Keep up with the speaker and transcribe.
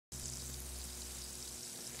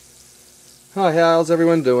Hi, how's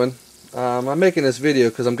everyone doing? I'm making this video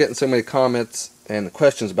because I'm getting so many comments and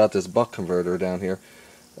questions about this buck converter down here.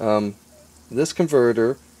 This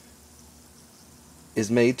converter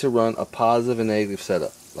is made to run a positive and negative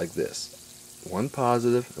setup like this. One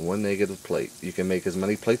positive and one negative plate. You can make as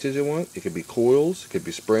many plates as you want. It could be coils, it could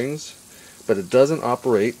be springs, but it doesn't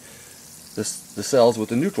operate the cells with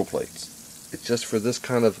the neutral plates. It's just for this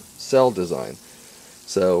kind of cell design.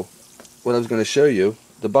 So what I was going to show you,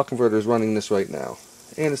 the buck converter is running this right now,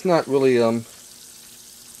 and it's not really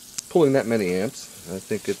pulling that many amps. I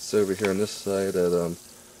think it's over here on this side at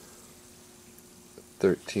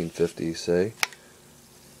 1350, say.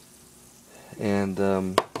 And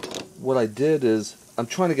what I did is I'm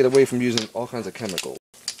trying to get away from using all kinds of chemicals.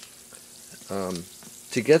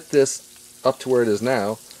 To get this up to where it is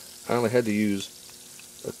now, I only had to use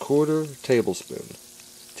a 1/4 tablespoon.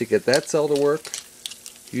 To get that cell to work,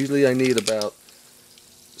 usually I need about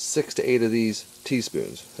 6 to 8 of these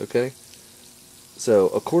teaspoons, okay? So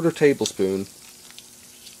a 1/4 tablespoon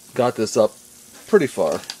got this up pretty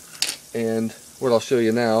far. And what I'll show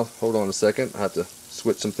you now, hold on a second, I have to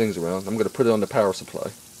switch some things around. I'm going to put it on the power supply.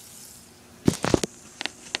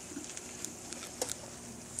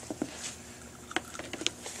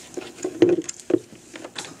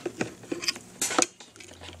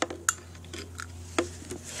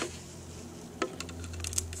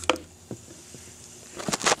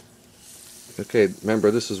 Okay,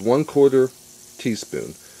 remember this is 1/4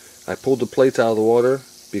 teaspoon. I pulled the plates out of the water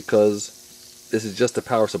because this is just a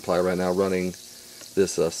power supply right now running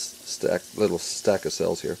this little stack of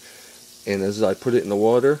cells here. And as I put it in the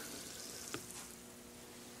water,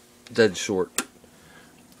 dead short.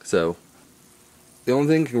 So the only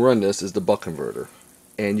thing that can run this is the buck converter,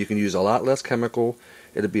 and you can use a lot less chemical.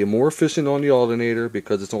 It'll be more efficient on the alternator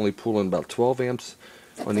because it's only pulling about 12 amps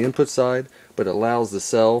on the input side, but it allows the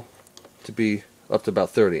cell to be up to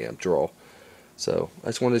about 30 amp draw. So I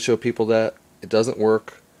just wanted to show people that it doesn't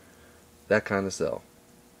work, that kind of cell.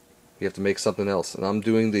 You have to make something else, and I'm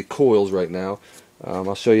doing the coils right now.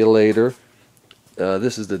 I'll show you later.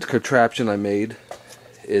 This is the contraption I made.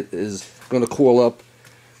 It is going to coil up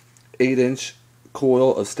 8-inch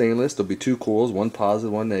coil of stainless. There'll be 2 coils, one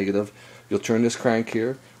positive, one negative. You'll turn this crank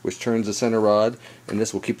here, which turns the center rod, and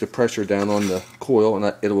this will keep the pressure down on the coil, and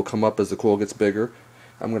it will come up as the coil gets bigger.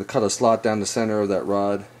 I'm going to cut a slot down the center of that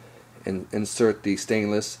rod and insert the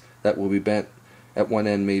stainless that will be bent at one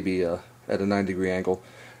end, maybe at a 90-degree angle.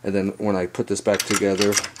 And then when I put this back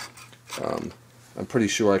together, I'm pretty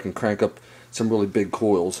sure I can crank up some really big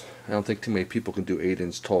coils. I don't think too many people can do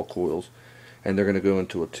 8-inch tall coils, and they're going to go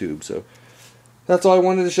into a tube. So that's all I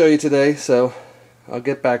wanted to show you today. So I'll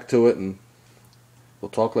get back to it, and we'll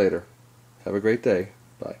talk later. Have a great day.